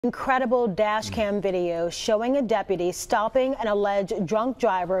Incredible dash cam video showing a deputy stopping an alleged drunk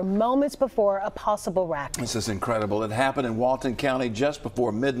driver moments before a possible wreck. This is incredible. It happened in Walton County just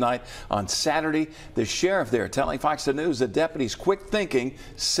before midnight on Saturday. The sheriff there telling Fox News the deputy's quick thinking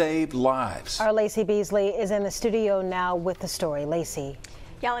saved lives. Our Lacey Beasley is in the studio now with the story. Lacey.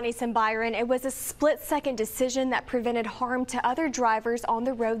 Yalanis and Byron, it was a split-second decision that prevented harm to other drivers on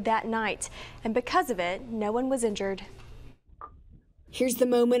the road that night. And because of it, no one was injured. Here's the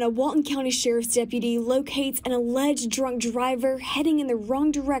moment a Walton County Sheriff's deputy locates an alleged drunk driver heading in the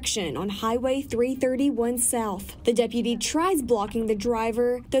wrong direction on Highway 331 South. The deputy tries blocking the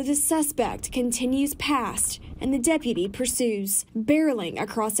driver, though the suspect continues past, and the deputy pursues, barreling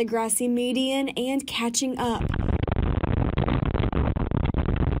across a grassy median and catching up.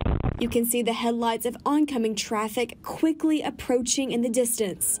 You can see the headlights of oncoming traffic quickly approaching in the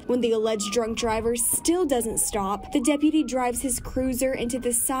distance. When the alleged drunk driver still doesn't stop, the deputy drives his cruiser into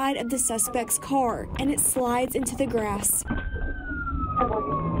the side of the suspect's car, and it slides into the grass.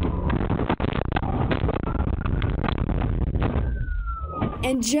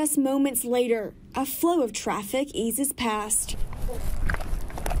 And just moments later, a flow of traffic eases past.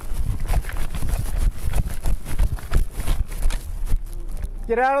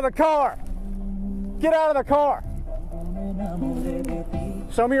 Get out of the car! Get out of the car!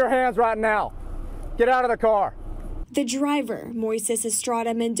 Show me your hands right now. Get out of the car. The driver, Moises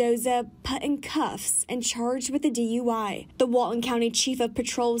Estrada Mendoza, put in cuffs and charged with a DUI. The Walton County Chief of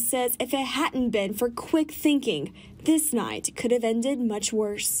Patrol says if it hadn't been for quick thinking, this night could have ended much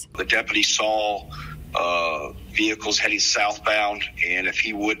worse. The deputy saw vehicles heading southbound, and if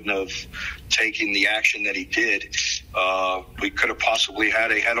he wouldn't have taken the action that he did, we could have possibly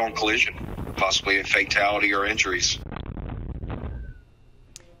had a head-on collision, possibly a fatality or injuries.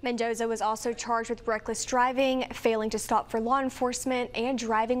 Mendoza was also charged with reckless driving, failing to stop for law enforcement, and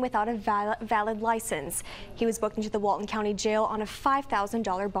driving without a valid license. He was booked into the Walton County Jail on a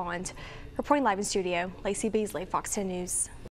 $5,000 bond. Reporting live in studio, Lacey Beasley, Fox 10 News.